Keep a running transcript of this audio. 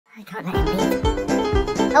I can't let him leave.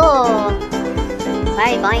 Oh!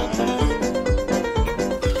 Sorry, boy.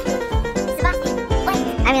 Sebastian, wait!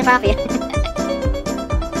 I'm in front of you.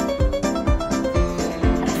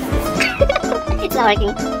 It's not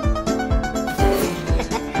working.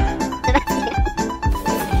 Sebastian.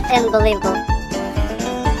 Unbelievable.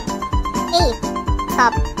 Hey!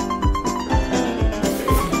 Stop.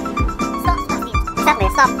 Stop, Sebastian. Stop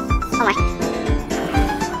there, stop. Oh my.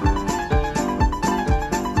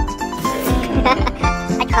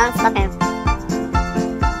 I can't stop him.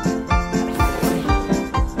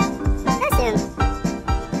 Sebastian.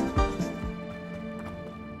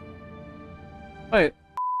 Wait.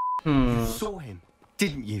 You saw him,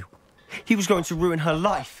 didn't you? He was going to ruin her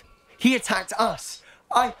life. He attacked us.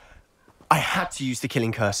 I had to use the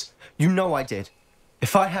killing curse. You know I did.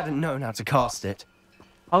 If I hadn't known how to cast it.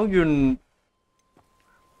 How you...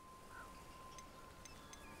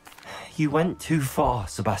 You went too far,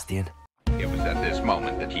 Sebastian. It was at this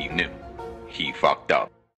moment that he knew. He fucked up.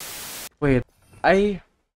 Wait, I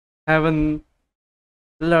haven't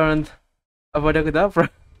learned Avada Kedavra.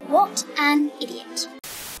 What an idiot.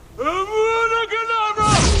 Avada Kedavra!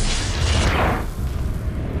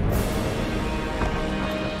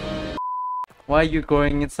 Why are you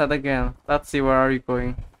going inside again? Let's see, where are you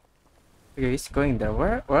going? Okay, he's going there.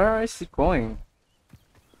 Where is he going?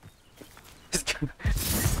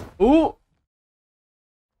 Ooh!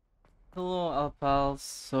 Hello, Alpal.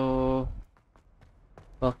 So,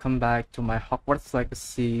 welcome back to my Hogwarts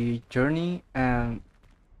Legacy journey, and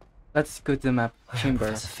let's go to the map chamber.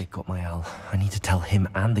 Professor Fig got my L. I need to tell him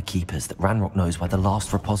and the keepers that Ranrock knows where the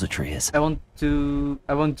last repository is. I won't do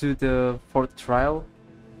the fourth trial.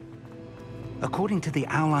 According to the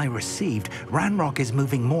owl I received, Ranrock is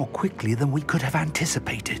moving more quickly than we could have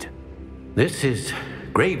anticipated. This is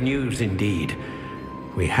grave news indeed.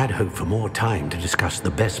 We had hoped for more time to discuss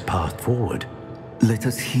the best path forward. Let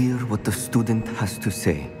us hear what the student has to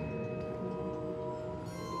say.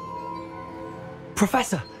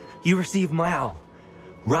 Professor, you received my owl.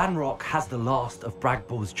 Ranrock has the last of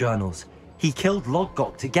Bragbor's journals. He killed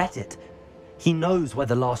Lodgok to get it. He knows where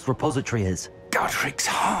the last repository is. Godric's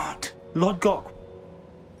heart. Lodgok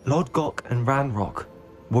and Ranrock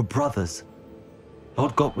were brothers.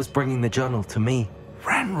 Lodgok was bringing the journal to me.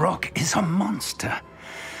 Ranrock is a monster.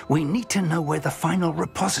 We need to know where the final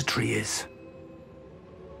repository is.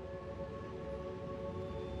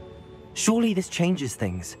 Surely this changes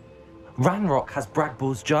things. Ranrock has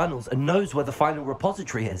Bragbor's journals and knows where the final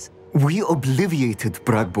repository is. We obliviated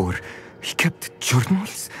Bragbor. He kept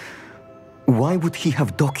journals? Why would he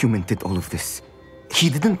have documented all of this? He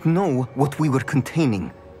didn't know what we were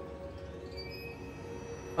containing.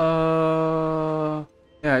 Yeah,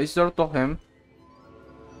 Isidore told him.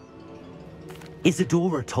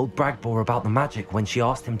 Isadora told Bragbor about the magic when she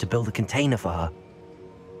asked him to build a container for her.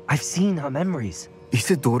 I've seen her memories.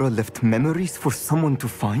 Isadora left memories for someone to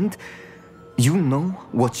find? You know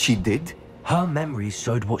what she did? Her memories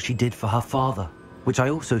showed what she did for her father, which I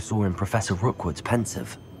also saw in Professor Rookwood's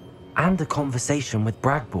pensive. And a conversation with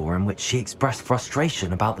Bragbor in which she expressed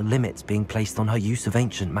frustration about the limits being placed on her use of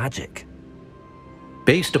ancient magic.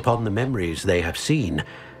 Based upon the memories they have seen,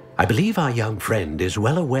 I believe our young friend is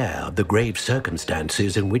well aware of the grave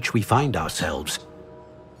circumstances in which we find ourselves.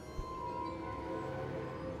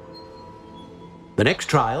 The next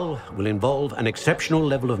trial will involve an exceptional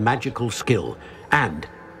level of magical skill and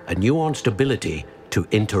a nuanced ability to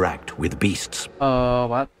interact with beasts.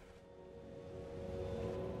 What?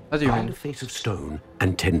 What do you Find mean? a face of stone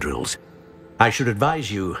and tendrils. I should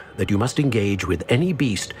advise you that you must engage with any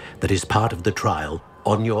beast that is part of the trial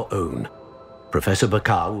on your own. Professor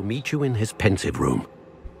Bakar will meet you in his pensive room.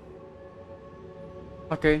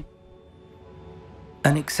 Okay.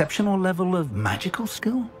 An exceptional level of magical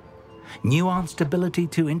skill? Nuanced ability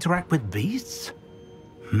to interact with beasts?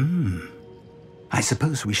 I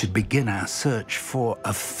suppose we should begin our search for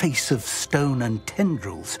a face of stone and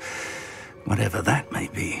tendrils, whatever that may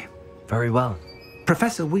be. Very well.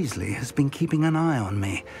 Professor Weasley has been keeping an eye on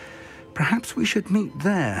me. Perhaps we should meet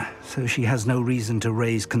there, so she has no reason to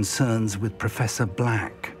raise concerns with Professor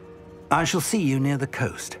Black. I shall see you near the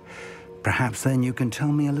coast. Perhaps then you can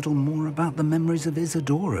tell me a little more about the memories of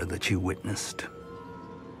Isadora that you witnessed.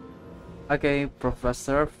 Okay,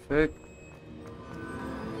 Professor Fig.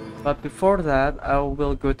 But before that, I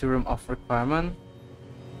will go to room of requirement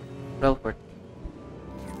real quick.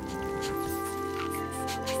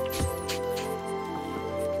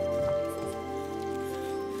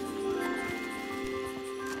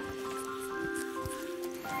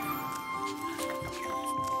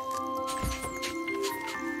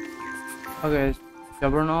 Okay,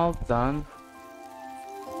 Governor done.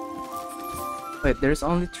 Wait, there's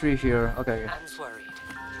only 3 here. Okay. Anne's worried.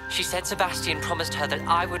 She said Sebastian promised her that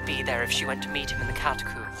I would be there if she went to meet him in the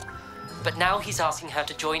catacomb. But now he's asking her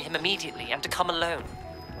to join him immediately and to come alone.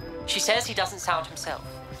 She says he doesn't sound himself.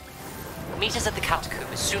 Meet us at the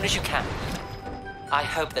catacomb as soon as you can. I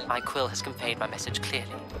hope that my quill has conveyed my message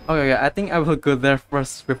clearly. Okay, yeah, I think I will go there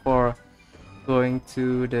first before going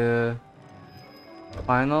to the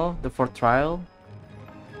final, the 4th trial.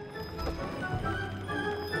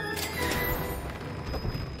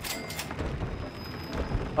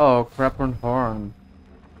 Oh, Graphorn horn.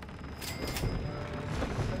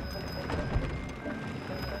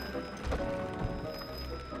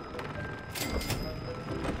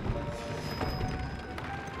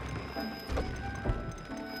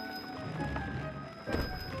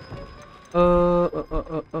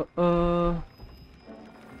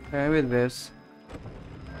 Okay, with this.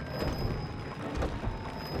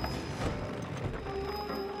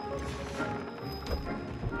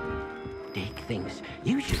 Dick thinks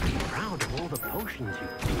you should be proud of all the potions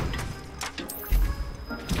you've brewed.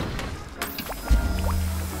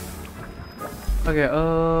 Okay,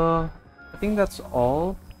 I think that's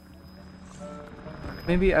all.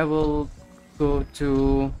 Maybe I will go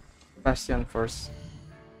to Bastion first.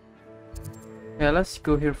 Yeah, let's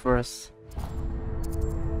go here first.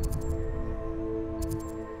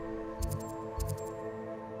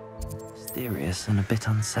 Mysterious and a bit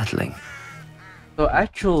unsettling. So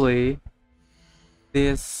actually,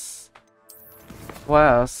 this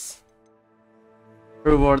quest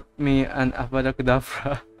reward me an Avada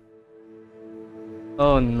Kedavra.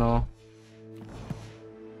 Oh no.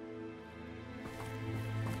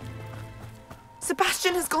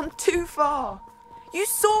 Sebastian has gone too far. You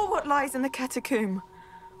saw what lies in the catacomb.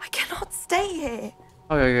 I cannot stay here.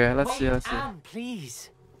 Okay, let's see, let's see. Anne, please.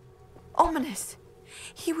 Ominous.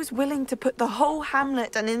 He was willing to put the whole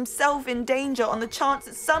hamlet and himself in danger on the chance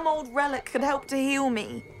that some old relic could help to heal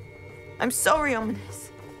me. I'm sorry,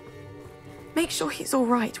 Ominous. Make sure he's all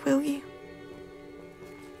right, will you?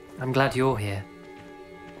 I'm glad you're here.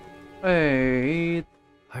 Wait.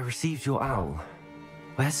 I received your owl.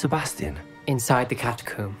 Where's Sebastian? Inside the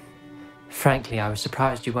catacomb. Frankly, I was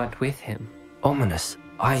surprised you weren't with him. Ominous,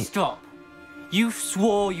 Stop! You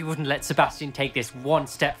swore you wouldn't let Sebastian take this one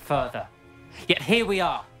step further. Yet here we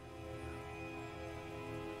are.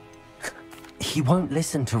 He won't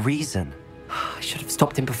listen to reason. I should have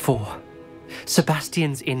stopped him before.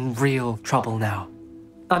 Sebastian's in real trouble now.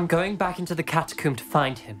 I'm going back into the catacomb to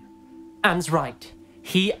find him. Anne's right.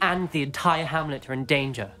 He and the entire hamlet are in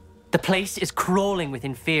danger. The place is crawling with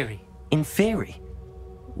Inferi. Inferi?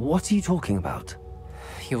 What are you talking about?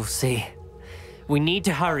 You'll see. We need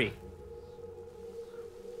to hurry.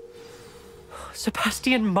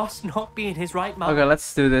 Sebastian must not be in his right mind. Okay,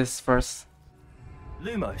 let's do this first.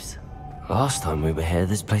 Lumos. Last time we were here,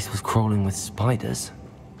 this place was crawling with spiders.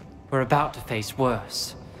 We're about to face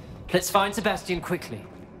worse. Let's find Sebastian quickly.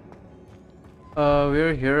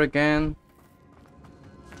 We're here again.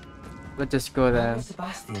 Let's just go Where there. was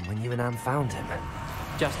Sebastian when you and Anne found him?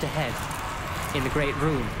 Just ahead. In the great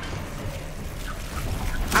room.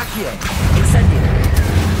 Accio! Incendio!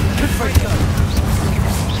 Confringo!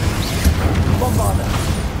 Bombarda!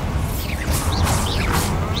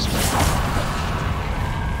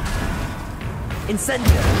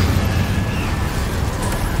 Incendio!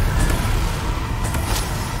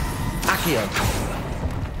 Accio!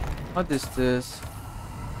 What is this?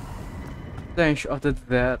 Stench of the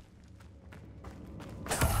dead.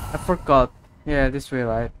 I forgot. Yeah, this way,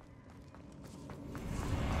 right?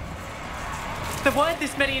 There weren't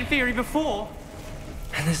this many Inferi before.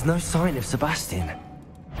 And there's no sign of Sebastian.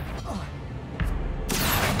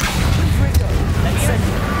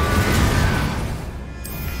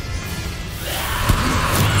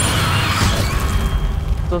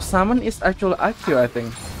 So salmon is actually Accio, I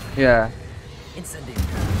think. Yeah. Incendio.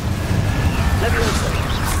 Levioso.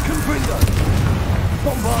 Confringo.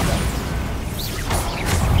 Bombarda.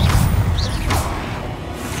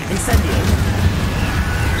 Incendio.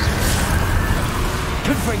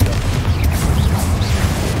 Confringo.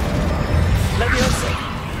 Levioso.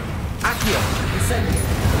 Accio. Incendio.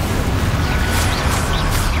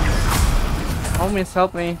 Homies,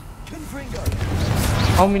 help me. Confringo.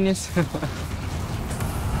 Homies.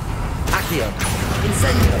 Accio.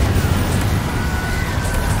 Incendio.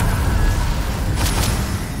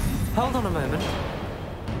 Hold on a moment.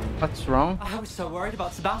 What's wrong? I was so worried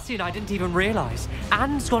about Sebastian, I didn't even realize.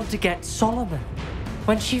 Anne's gone to get Solomon.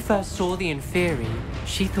 When she first saw the Inferi,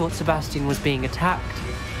 she thought Sebastian was being attacked.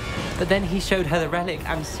 But then he showed her the relic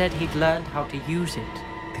and said he'd learned how to use it.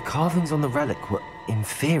 The carvings on the relic were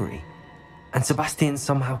Inferi. And Sebastian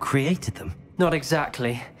somehow created them? Not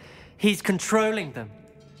exactly. He's controlling them.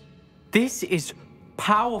 This is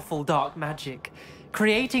powerful dark magic.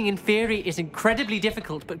 Creating in theory is incredibly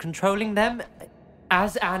difficult, but controlling them...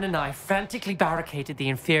 As Anne and I frantically barricaded the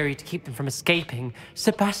Inferi to keep them from escaping,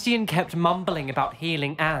 Sebastian kept mumbling about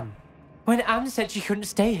healing Anne. When Anne said she couldn't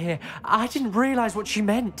stay here, I didn't realize what she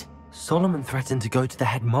meant. Solomon threatened to go to the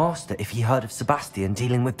headmaster if he heard of Sebastian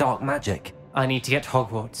dealing with dark magic. I need to get to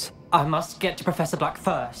Hogwarts. I must get to Professor Black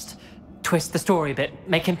first. Twist the story a bit,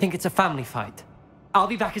 make him think it's a family fight. I'll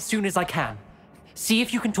be back as soon as I can. See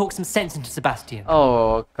if you can talk some sense into Sebastian.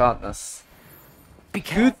 Oh, goodness. Be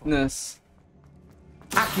careful. Goodness.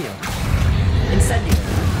 Accio. Incendio.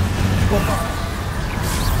 Bombard.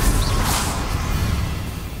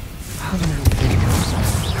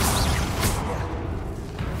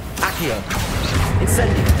 Accio.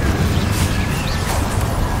 Incendio.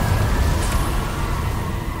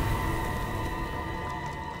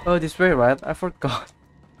 Oh, this way, right? I forgot.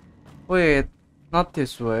 Wait, not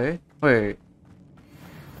this way. Wait.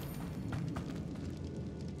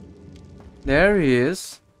 There he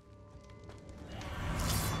is.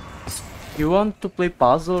 You want to play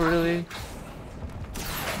puzzle, really?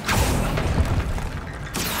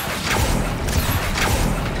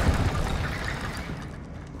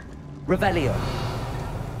 Revelio.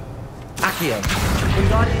 Accio.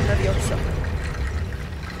 Wingardium Leviosa.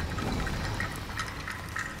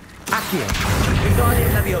 Accio.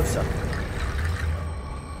 Wingardium Leviosa.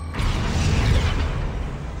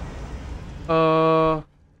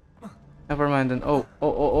 Never mind then. Oh,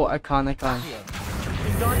 I can't.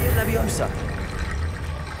 Wingardium Leviosa.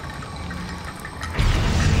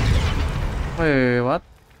 Wait, what?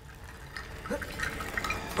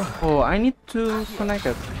 Oh, I need to connect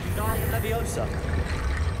it. Wingardium Leviosa.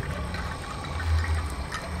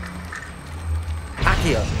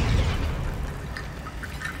 Accio.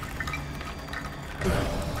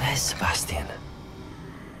 There's Sebastian.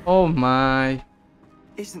 Oh my.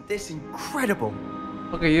 Isn't this incredible?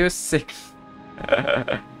 Okay, you're sick.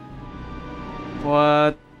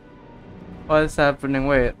 What? What is happening?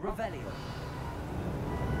 Wait.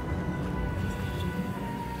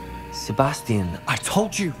 Sebastian. I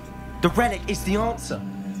told you! The relic is the answer.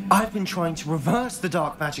 I've been trying to reverse the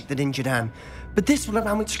dark magic that injured Anne, but this will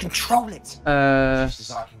allow me to control it. Just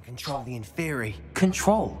as I can control the Inferi.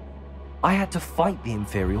 Control? I had to fight the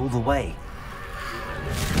Inferi all the way.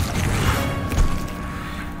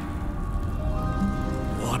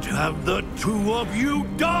 What have the two of you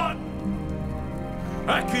done?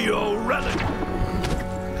 Accio relic!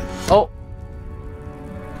 Oh!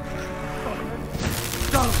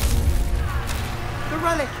 Don't! The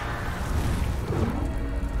relic!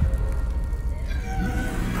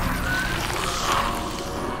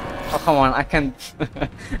 Oh, come on, I can't...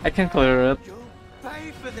 I can't clear it. You'll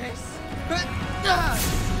pay for this!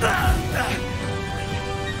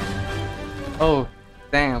 Oh,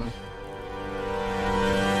 damn.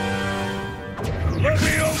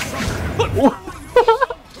 What?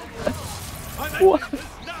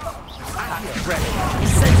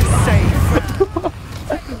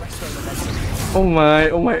 Oh my.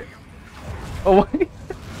 Oh my.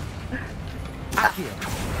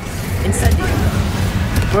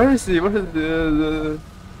 Where is he? Where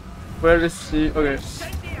is he? Okay.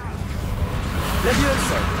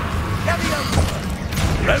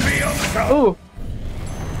 Oh!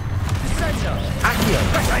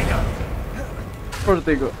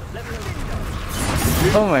 Portego.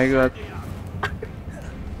 Oh my god.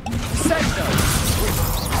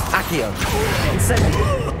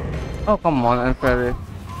 Oh, come on, Inferi.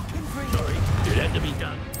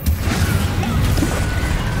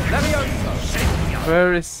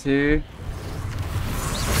 Where is he?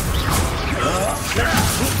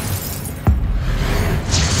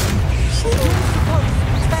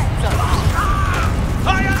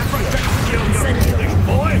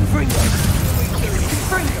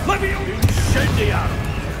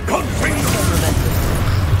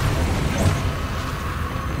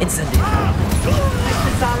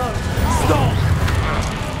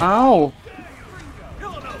 Ow!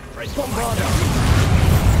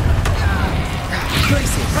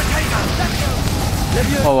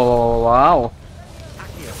 Oh, wow.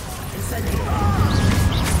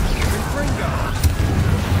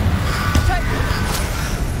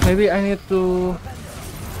 Maybe I need to...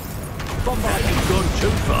 You've gone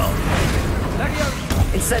too far.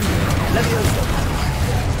 Incendio. Leviosa.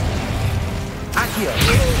 Accio.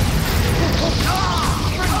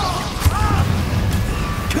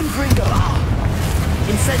 Confringo.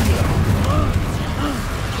 Incendio.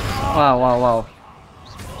 Wow.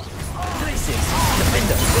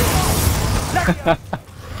 Defender.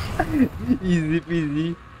 Easy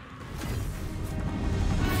peasy.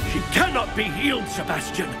 She cannot be healed,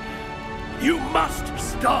 Sebastian. You must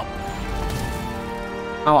stop.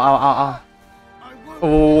 Ow, ow, ow, ow.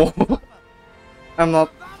 Oh. I'm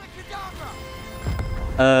not.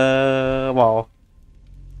 Wow.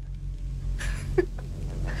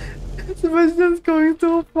 Sebastian's going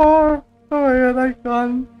too far. Oh my god, I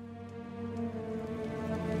can't.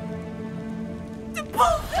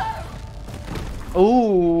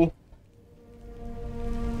 Oh.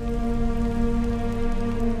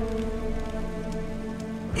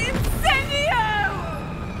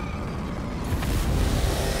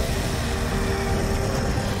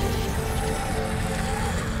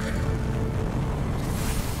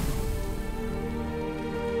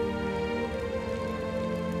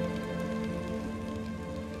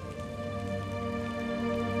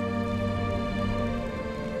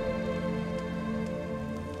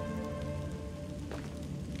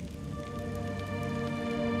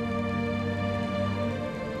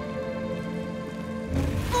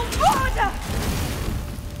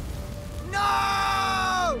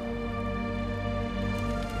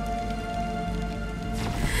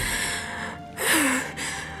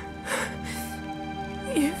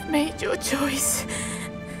 Your choice.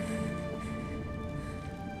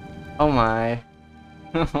 Oh my.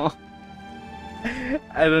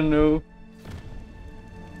 I don't know.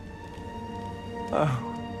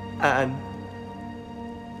 Oh, Anne.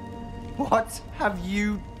 What have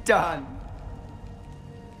you done?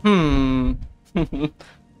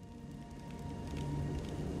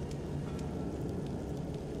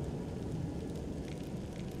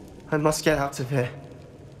 I must get out of here.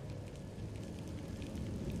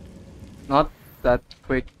 Not that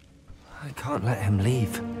quick. I can't let him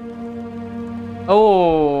leave.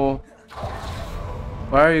 Oh.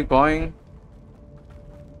 Where are you going?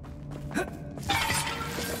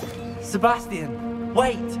 Sebastian,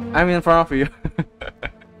 wait! I'm in front of you.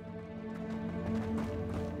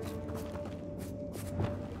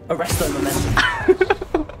 Arresto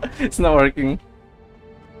momentum. It's not working.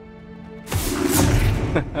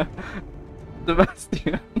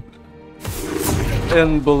 Sebastian.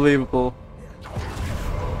 Unbelievable.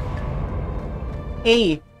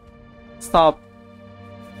 Hey! Stop.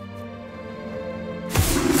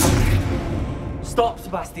 Stop,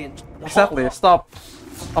 Sebastian. Exactly, stop.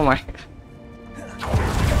 Oh my.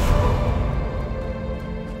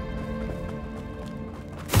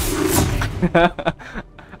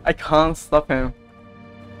 I can't stop him.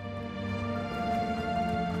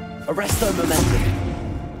 Arresto momentum.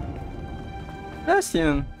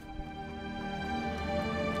 Sebastian.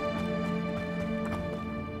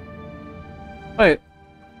 Wait.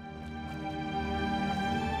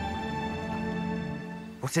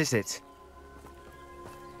 What is it?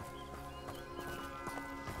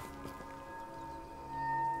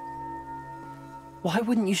 Why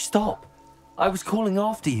wouldn't you stop? I was calling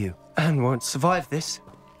after you. Anne won't survive this.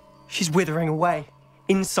 She's withering away,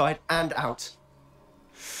 inside and out.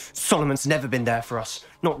 Solomon's never been there for us.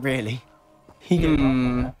 Not really. He gave up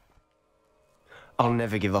on her. I'll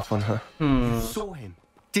never give up on her. You saw him,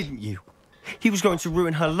 didn't you? He was going to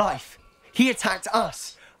ruin her life. He attacked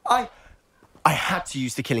us. I had to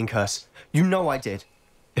use the killing curse. You know I did.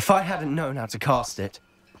 If I hadn't known how to cast it.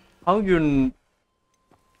 How you...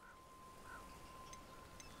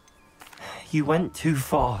 You went too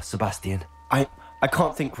far, Sebastian. I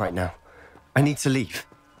can't think right now. I need to leave.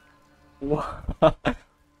 What?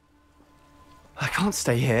 I can't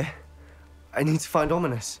stay here. I need to find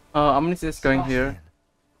Ominous. Ominous is going here.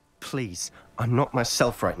 Please, I'm not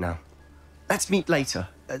myself right now. Let's meet later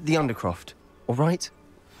at the Undercroft, all right?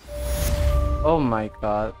 Oh my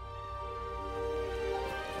god.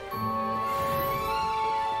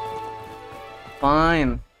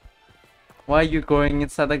 Fine. Why are you going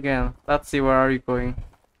inside again? Let's see, where are you going?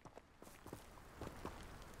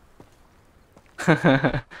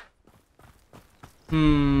 Okay,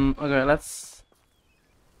 let's...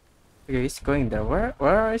 Okay, he's going there.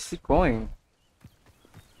 Where is he going?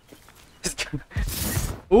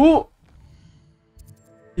 Ooh!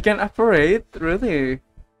 He can operate? Really?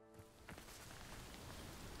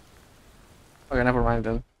 Okay, never mind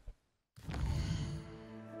then.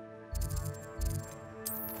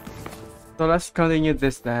 So let's continue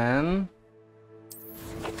this then.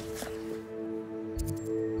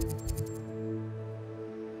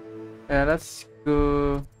 Yeah, let's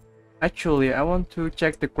go. Actually, I want to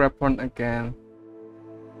check the Graphorn again.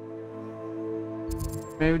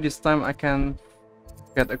 Maybe this time I can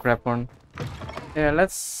get a Graphorn. Yeah,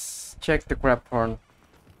 let's check the Graphorn.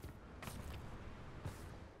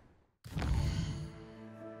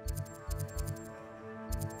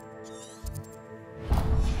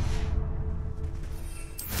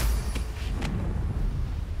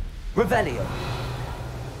 Revelio.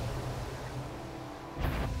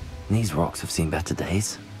 These rocks have seen better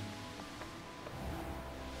days.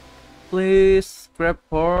 Please,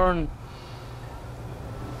 Graphorn.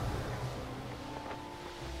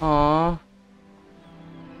 Aww.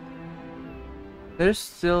 There's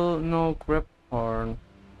still no Graphorn.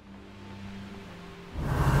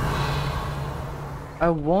 I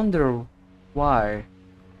wonder why.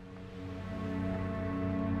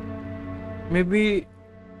 Maybe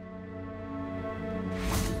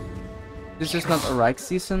this is not a right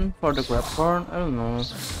season for the Graphorn. I don't know.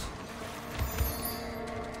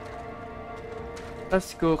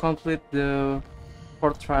 Let's go complete the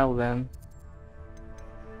 4th trial then.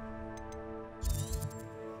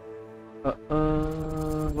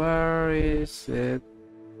 Where is it?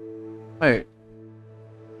 Wait.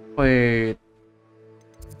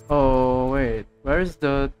 Oh wait, where's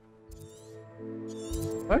the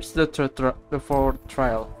 4th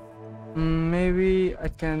trial? Maybe I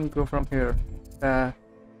can go from here.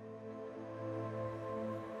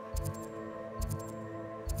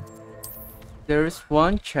 There is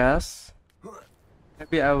one chest.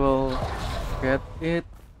 Maybe I will get it.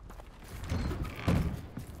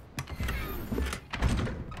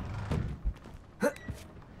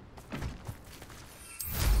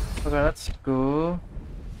 Okay, let's go.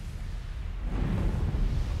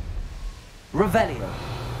 Revelio.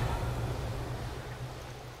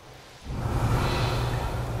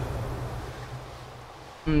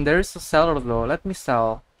 There is a seller though. Let me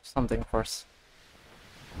sell something first.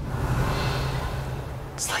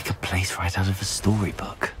 It's like a place right out of a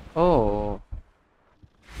storybook. Oh.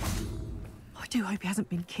 I do hope he hasn't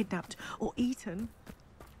been kidnapped or eaten.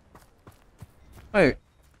 Wait,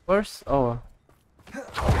 where's... oh.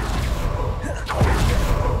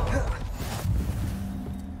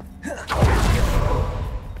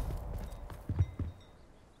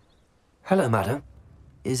 Hello, madam.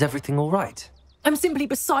 Is everything all right? I'm simply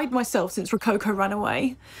beside myself since Rococo ran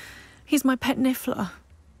away. He's my pet Niffler.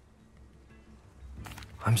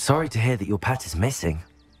 I'm sorry to hear that your pet is missing.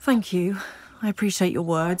 Thank you. I appreciate your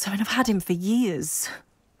words. I mean, I've had him for years.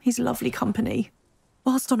 He's lovely company.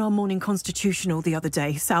 Whilst on our morning constitutional the other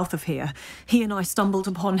day, south of here, he and I stumbled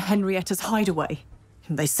upon Henrietta's hideaway.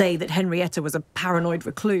 They say that Henrietta was a paranoid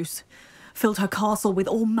recluse, filled her castle with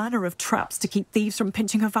all manner of traps to keep thieves from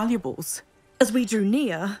pinching her valuables. As we drew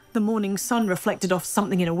near, the morning sun reflected off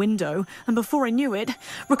something in a window, and before I knew it,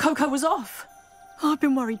 Rococo was off. Oh, I've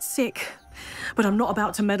been worried sick. But I'm not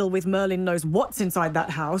about to meddle with Merlin knows what's inside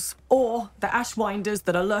that house, or the ashwinders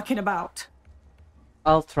that are lurking about.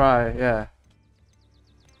 I'll try, yeah.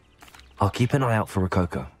 I'll keep an eye out for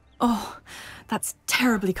Rococo. Oh, that's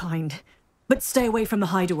terribly kind. But stay away from the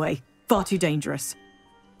hideaway. Far too dangerous.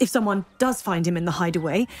 If someone does find him in the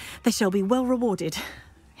hideaway, they shall be well rewarded.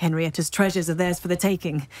 Henrietta's treasures are theirs for the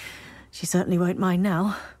taking. She certainly won't mind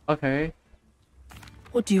now. Okay.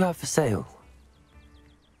 What do you have for sale?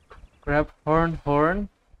 Graphorn.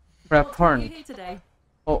 Here today.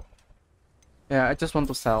 Oh. Yeah, I just want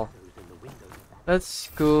to sell. Let's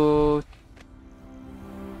go...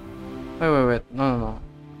 Wait. No.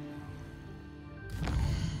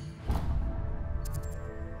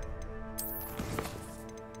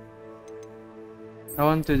 I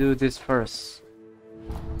want to do this first.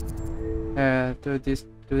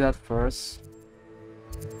 Do that first.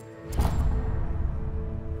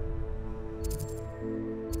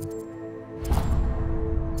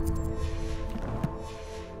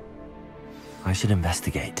 I should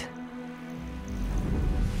investigate.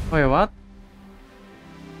 Wait, what?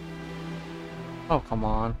 Oh, come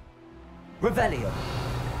on. Revelio.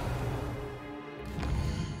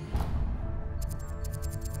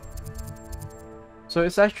 So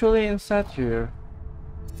it's actually inside here.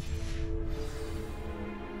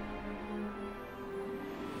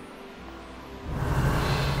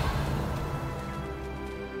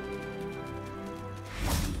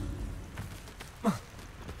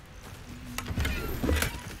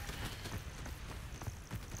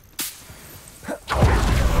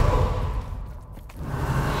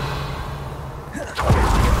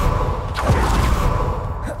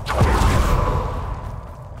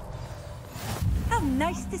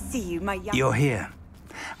 You're here.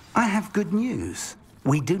 I have good news.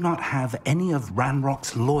 We do not have any of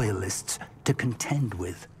Ranrock's loyalists to contend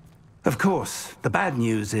with. Of course, the bad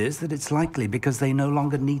news is that it's likely because they no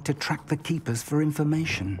longer need to track the Keepers for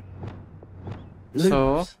information.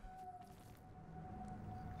 So?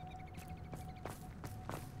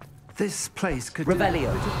 This place could do a bit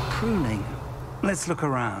of pruning. Let's look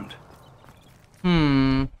around.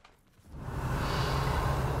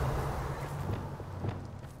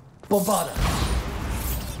 Bombada.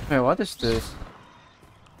 Wait, what is this?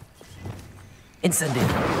 Incendio.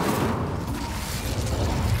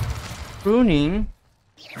 Pruning?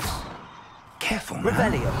 Careful,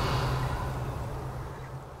 Revelio.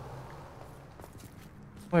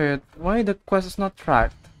 Wait, why the quest is not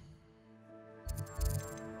tracked?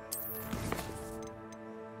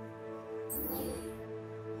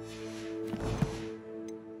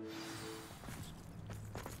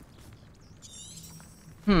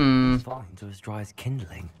 Falling to as dry as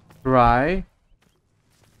kindling. Right.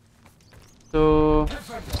 So...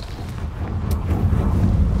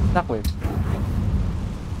 Exactly.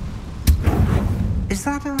 Is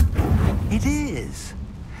that a... It is.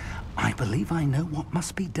 I believe I know what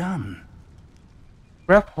must be done.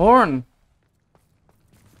 Graphorn!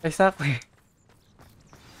 Exactly.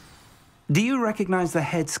 Do you recognize the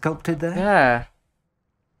head sculpted there? Yeah.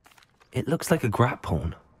 It looks like a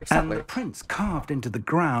Graphorn. And the prints carved into the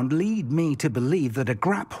ground lead me to believe that a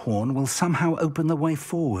Graphorn will somehow open the way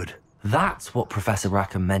forward. That's what Professor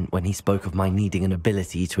Rackham meant when he spoke of my needing an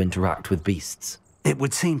ability to interact with beasts. It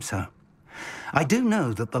would seem so. I do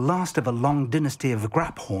know that the last of a long dynasty of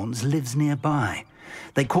Graphorns lives nearby.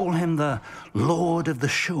 They call him the Lord of the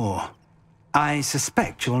Shore. I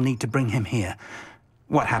suspect you'll need to bring him here.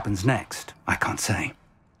 What happens next, I can't say.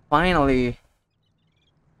 Finally.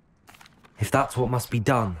 If that's what must be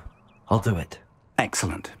done, I'll do it.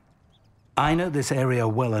 Excellent. I know this area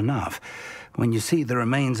well enough. When you see the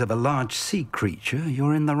remains of a large sea creature,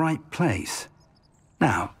 you're in the right place.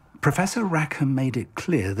 Now, Professor Rackham made it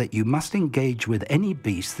clear that you must engage with any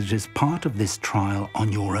beast that is part of this trial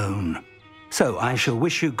on your own. So I shall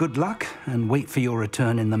wish you good luck and wait for your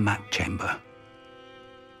return in the map chamber.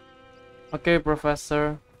 Okay,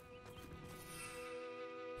 Professor.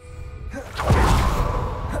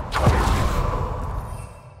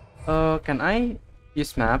 Can I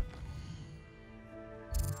use map?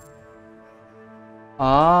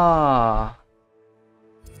 Ah.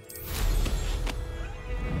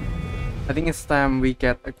 I think it's time we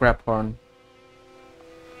get a Graphorn.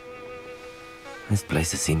 This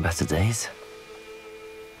place has seen better days.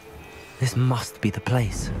 This must be the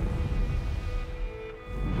place.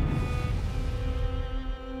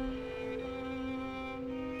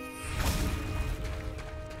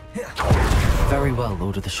 Very well,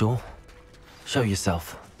 Lord of the Shore. Show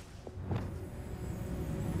yourself.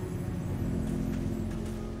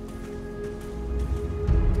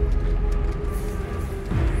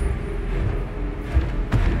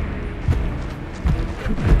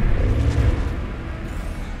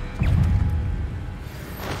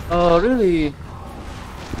 Oh, really?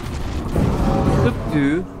 Look,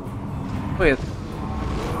 dude. Wait.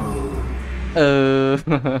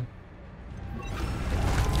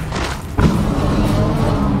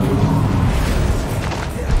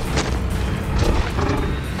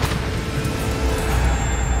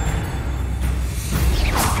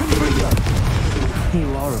 You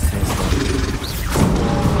are a fierce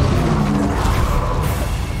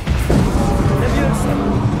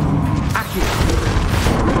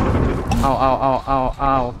Ow, ow, ow, ow,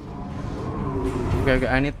 ow. Okay, okay,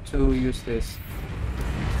 I need to use this.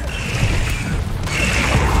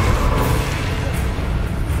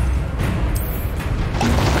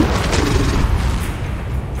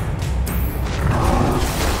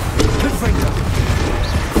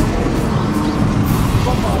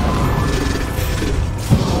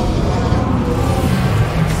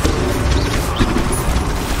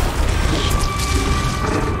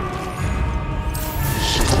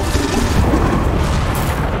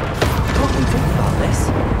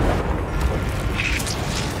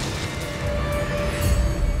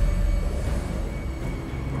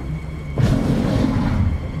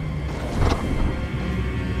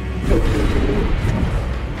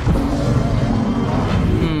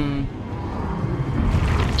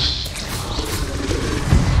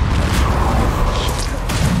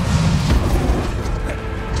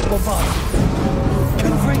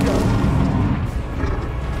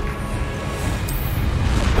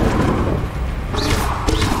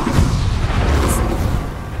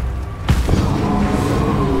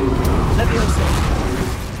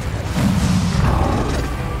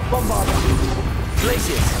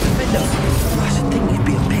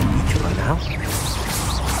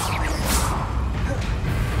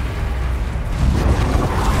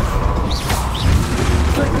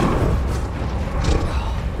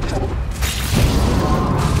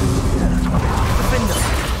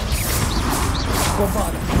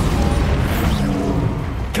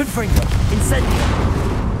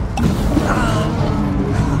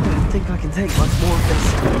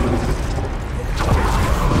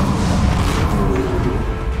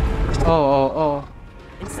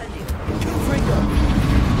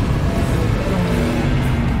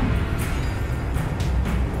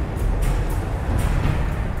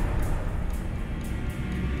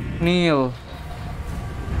 Neil.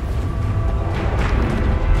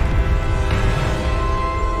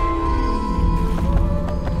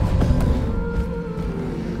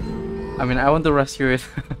 I mean, I want to rescue it.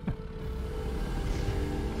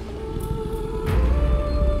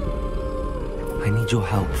 I need your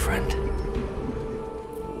help, friend.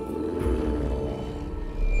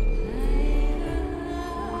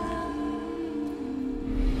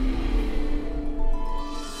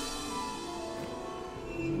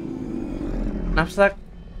 Knapsack.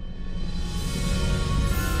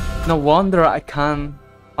 No wonder I can't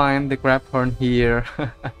find the Graphorn here.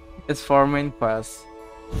 It's for main quest.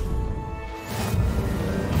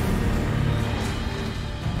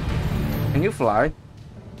 Can you fly?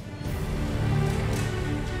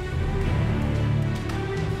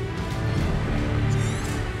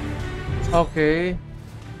 Okay.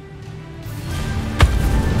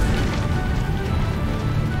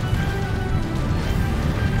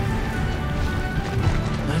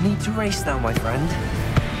 No need to race now, my friend.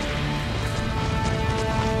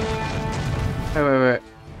 Wait.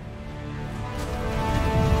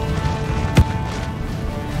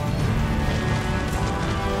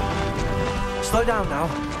 Slow down now.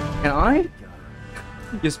 Can I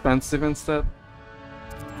use pensive instead?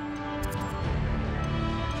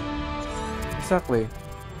 Exactly.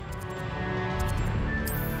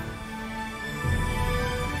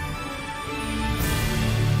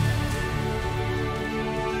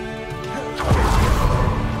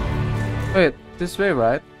 Wait, this way,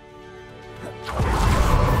 right?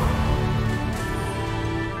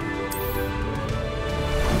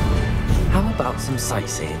 How about some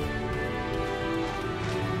sightseeing?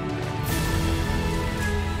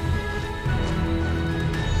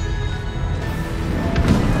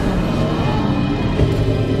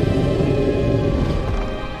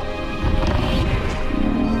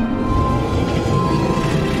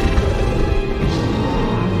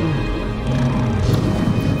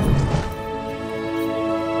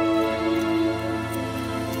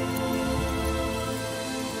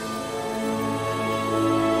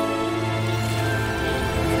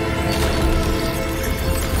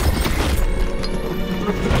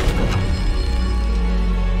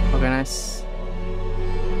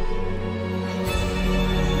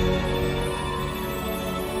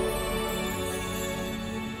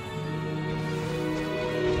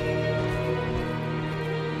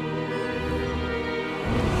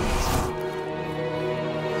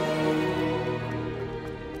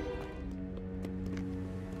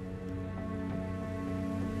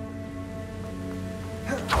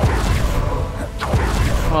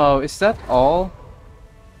 Oh, is that all?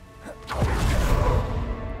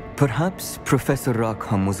 Perhaps Professor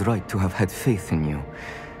Rackham was right to have had faith in you.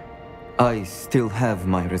 I still have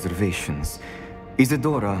my reservations.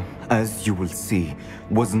 Isadora, as you will see,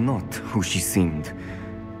 was not who she seemed.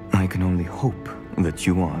 I can only hope that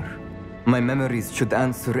you are. My memories should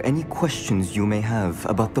answer any questions you may have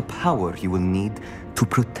about the power you will need to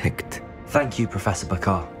protect. Thank you, Professor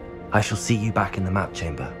Bakar. I shall see you back in the map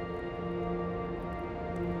chamber.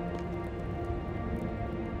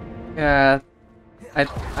 Yeah,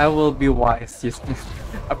 I will be wise. Yes,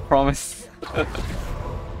 I promise.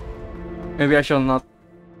 Maybe I shall not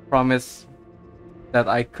promise that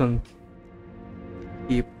I couldn't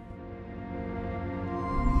keep.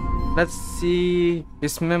 Let's see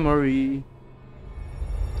his memory.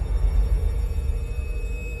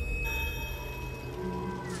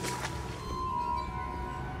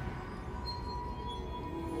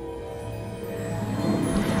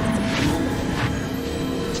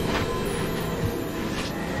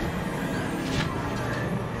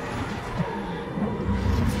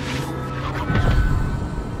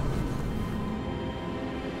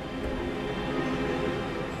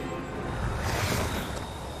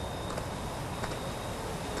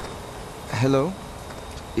 Hello?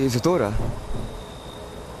 Isadora?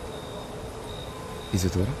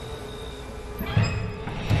 Isadora?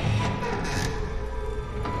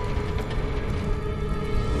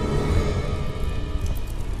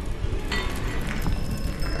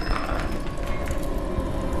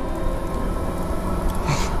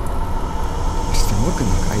 Mr. Morgan,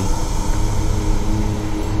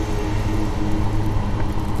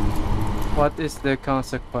 What is the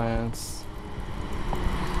consequence?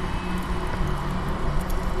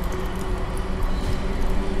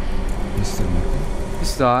 Mr. Morgan?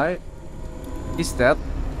 He's died. He's dead.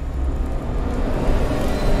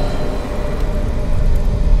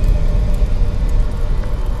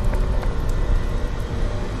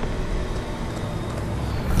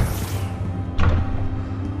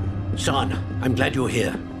 Son, I'm glad you're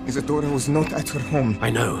here. Isadora was not at her home. I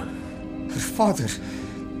know. Her father...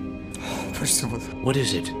 Percival. What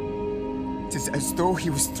is it? It is as though he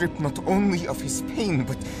was stripped not only of his pain,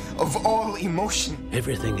 but of all emotion.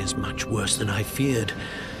 Everything is much worse than I feared.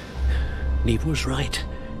 Neve was right.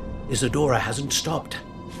 Isadora hasn't stopped.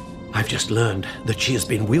 I've just learned that she has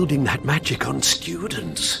been wielding that magic on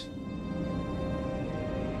students.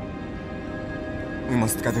 We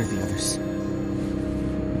must gather the others.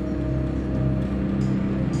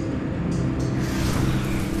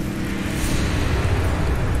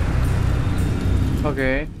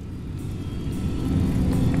 Okay.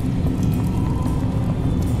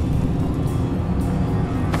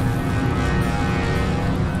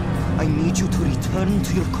 I need you to return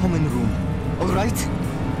to your common room, all right?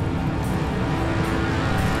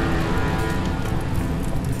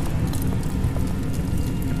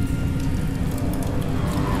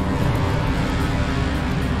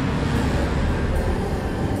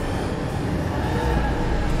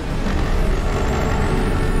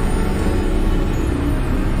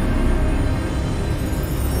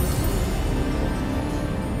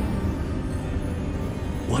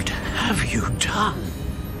 What have you done?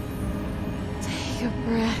 Take a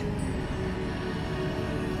breath.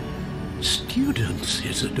 Students,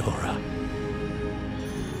 Isadora.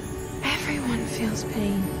 Everyone feels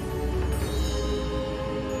pain.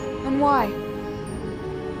 And why?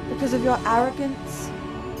 Because of your arrogance?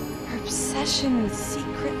 Your obsession with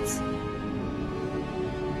secrets?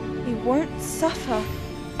 He won't suffer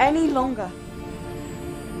any longer.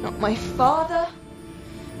 Not my father,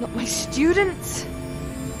 not my students,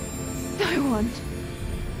 no one.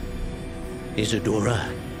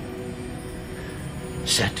 Isadora,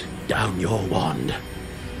 set down your wand.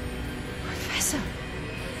 Professor,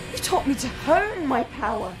 you taught me to hone my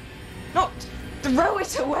power, not throw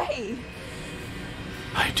it away.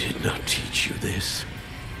 I did not teach you this.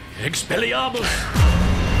 Expelliarmus!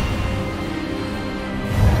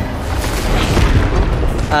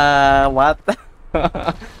 What?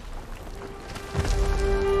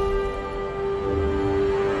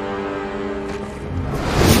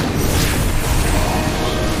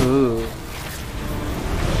 Ooh.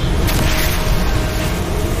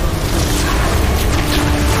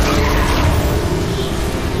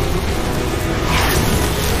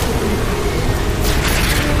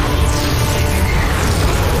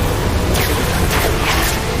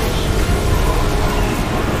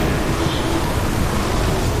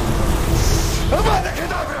 Avada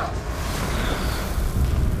Kedavra!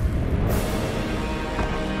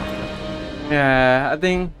 Yeah, I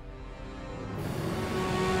think.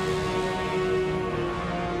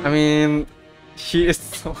 I mean, she is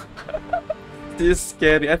so. She is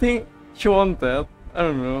scary. I think she wanted. I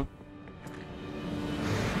don't know.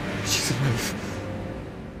 She's alive.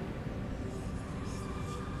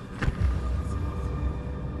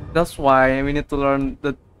 That's why we need to learn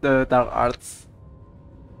the dark arts.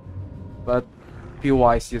 But be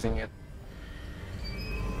wise using it.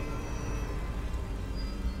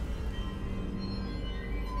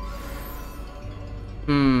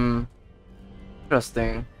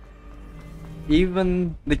 Interesting.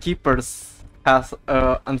 Even the keepers has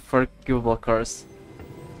a unforgivable curse.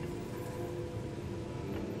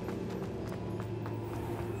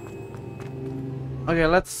 Okay,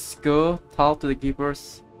 let's go talk to the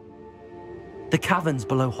keepers. The caverns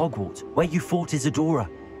below Hogwarts, where you fought Isadora.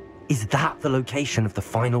 Is that the location of the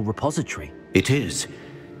final repository? It is.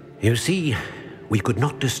 You see, we could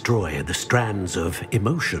not destroy the strands of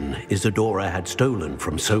emotion Isadora had stolen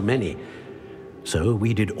from so many. So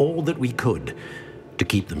we did all that we could to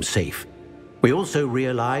keep them safe. We also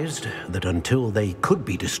realized that until they could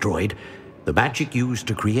be destroyed, the magic used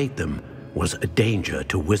to create them was a danger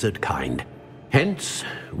to wizard kind. Hence,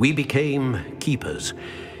 we became keepers.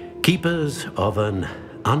 Keepers of an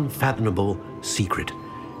unfathomable secret.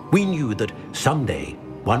 We knew that someday,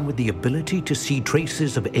 one with the ability to see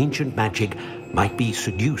traces of ancient magic might be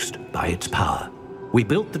seduced by its power. We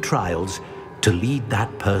built the trials to lead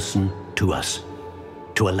that person to us,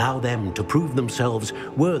 to allow them to prove themselves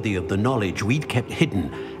worthy of the knowledge we'd kept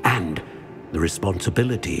hidden and the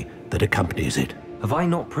responsibility that accompanies it. Have I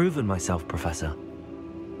not proven myself, Professor?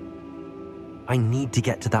 I need to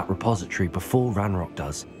get to that repository before Ranrock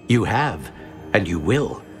does. You have, and you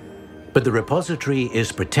will. But the repository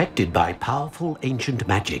is protected by powerful ancient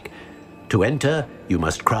magic. To enter, you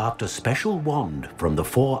must craft a special wand from the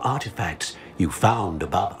 4 artifacts you found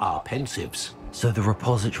above our pensives. So the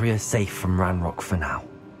repository is safe from Ranrock for now.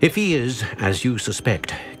 If he is, as you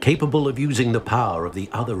suspect, capable of using the power of the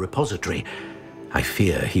other repository, I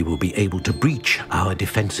fear he will be able to breach our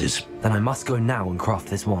defenses. Then I must go now and craft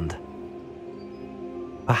this wand.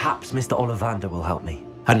 Perhaps Mr. Ollivander will help me.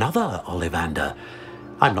 Another Ollivander?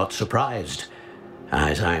 I'm not surprised.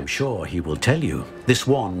 As I am sure he will tell you, this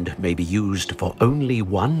wand may be used for only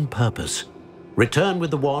one purpose. Return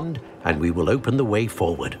with the wand, and we will open the way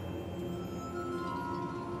forward.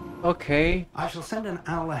 Okay. I shall send an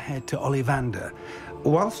owl ahead to Ollivander.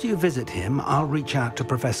 Whilst you visit him, I'll reach out to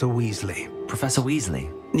Professor Weasley. Professor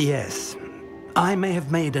Weasley? Yes. I may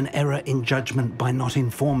have made an error in judgment by not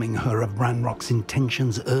informing her of Ranrock's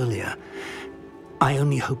intentions earlier. I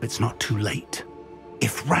only hope it's not too late.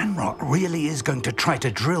 If Ranrock really is going to try to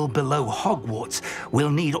drill below Hogwarts, we'll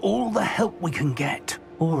need all the help we can get.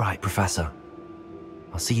 All right, Professor.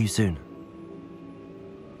 I'll see you soon.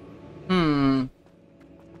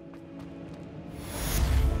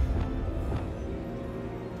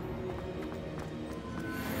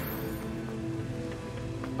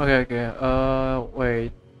 Okay,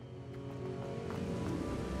 wait.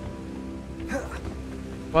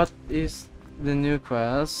 What is the new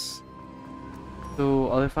quest? To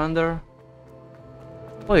Ollivander?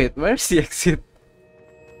 Wait, where's the exit?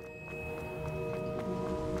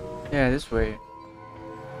 Yeah, this way.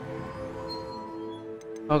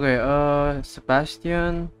 Okay,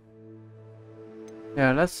 Sebastian.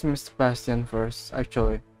 Yeah, let's meet Sebastian first,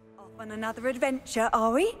 actually. Off on another adventure,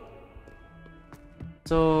 are we?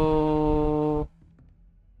 So...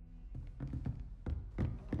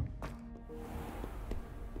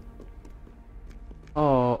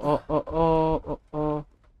 Oh,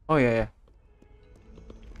 yeah.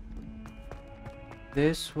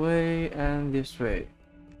 This way and this way.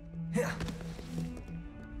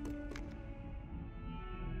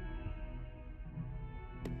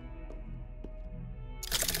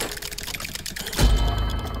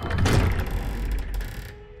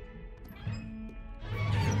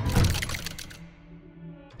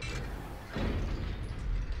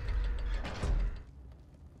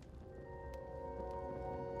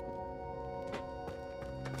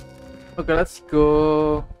 Okay, let's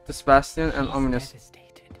go to Sebastian and Ominous.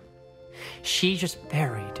 Devastated. She just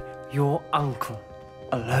buried your uncle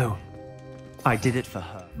alone. I did it for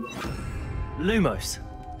her. Lumos.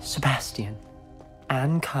 Sebastian,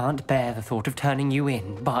 Anne can't bear the thought of turning you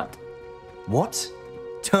in, but... What?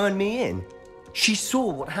 Turn me in? She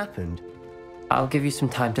saw what happened. I'll give you some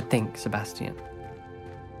time to think, Sebastian.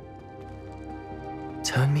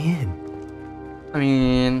 Turn me in? I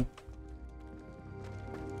mean...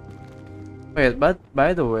 Wait, but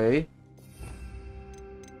by the way...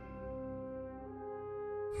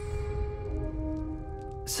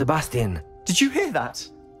 Sebastian! Did you hear that?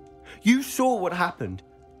 You saw what happened.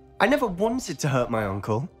 I never wanted to hurt my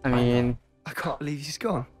uncle. I mean... I can't believe he's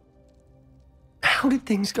gone. How did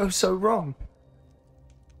things go so wrong?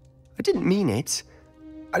 I didn't mean it.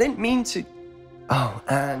 I didn't mean to... Oh,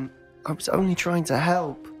 Anne, I was only trying to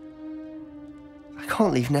help. I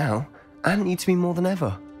can't leave now. Anne needs me more than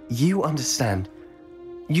ever. You understand.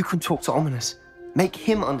 You can talk to Ominous. Make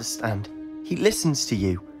him understand. He listens to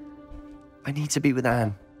you. I need to be with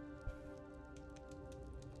Anne.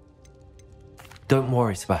 Don't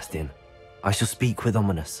worry, Sebastian. I shall speak with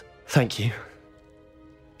Ominous. Thank you.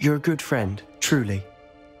 You're a good friend, truly.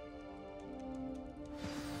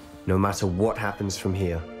 No matter what happens from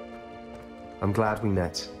here, I'm glad we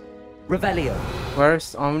met. Revelio!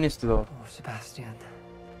 Where's Ominous though? Oh, Sebastian.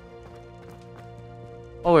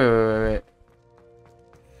 Oh, wait.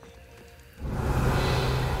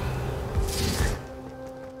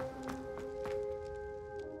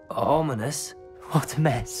 Ominous? What a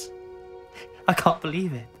mess. I can't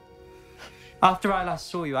believe it. After I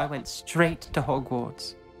last saw you, I went straight to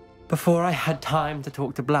Hogwarts. Before I had time to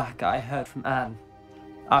talk to Black, I heard from Anne.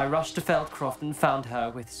 I rushed to Feldcroft and found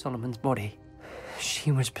her with Solomon's body.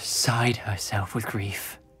 She was beside herself with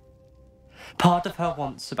grief. Part of her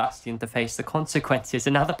wants Sebastian to face the consequences,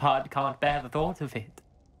 another part can't bear the thought of it.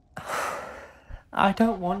 I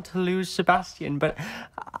don't want to lose Sebastian, but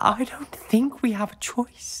I don't think we have a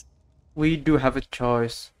choice. We do have a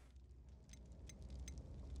choice.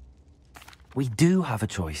 We do have a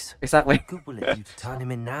choice. Exactly. How good will it do to turn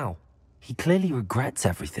him in now? He clearly regrets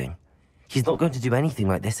everything. He's not going to do anything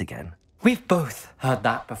like this again. We've both heard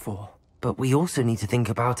that before. But we also need to think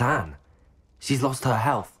about Anne. She's lost her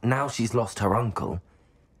health, now she's lost her uncle.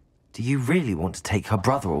 Do you really want to take her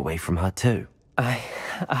brother away from her too?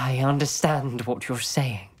 I understand what you're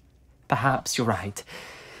saying. Perhaps you're right.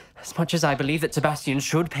 As much as I believe that Sebastian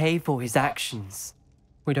should pay for his actions,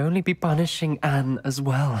 we'd only be punishing Anne as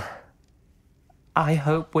well. I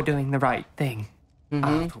hope we're doing the right thing.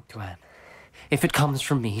 I'll talk to Anne. If it comes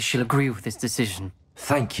from me, she'll agree with this decision.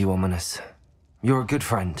 Thank you, Ominous. You're a good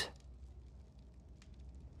friend.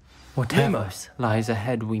 Whatever lies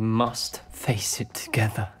ahead, we must face it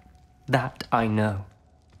together. That I know.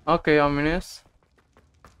 Okay, ominous.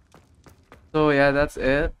 So yeah, that's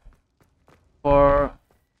it for.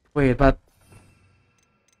 Wait, but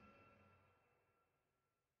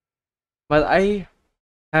I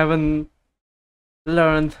haven't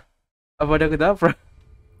learned Avada Kedavra.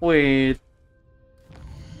 Wait.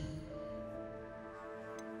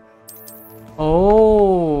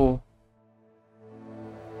 Oh.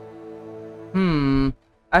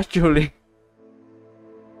 Actually,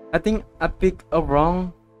 I think I picked a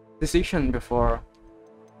wrong decision before.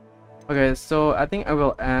 Okay, so I think I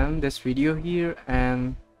will end this video here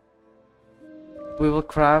and we will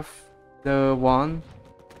craft the one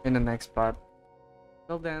in the next part.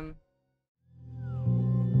 Till then.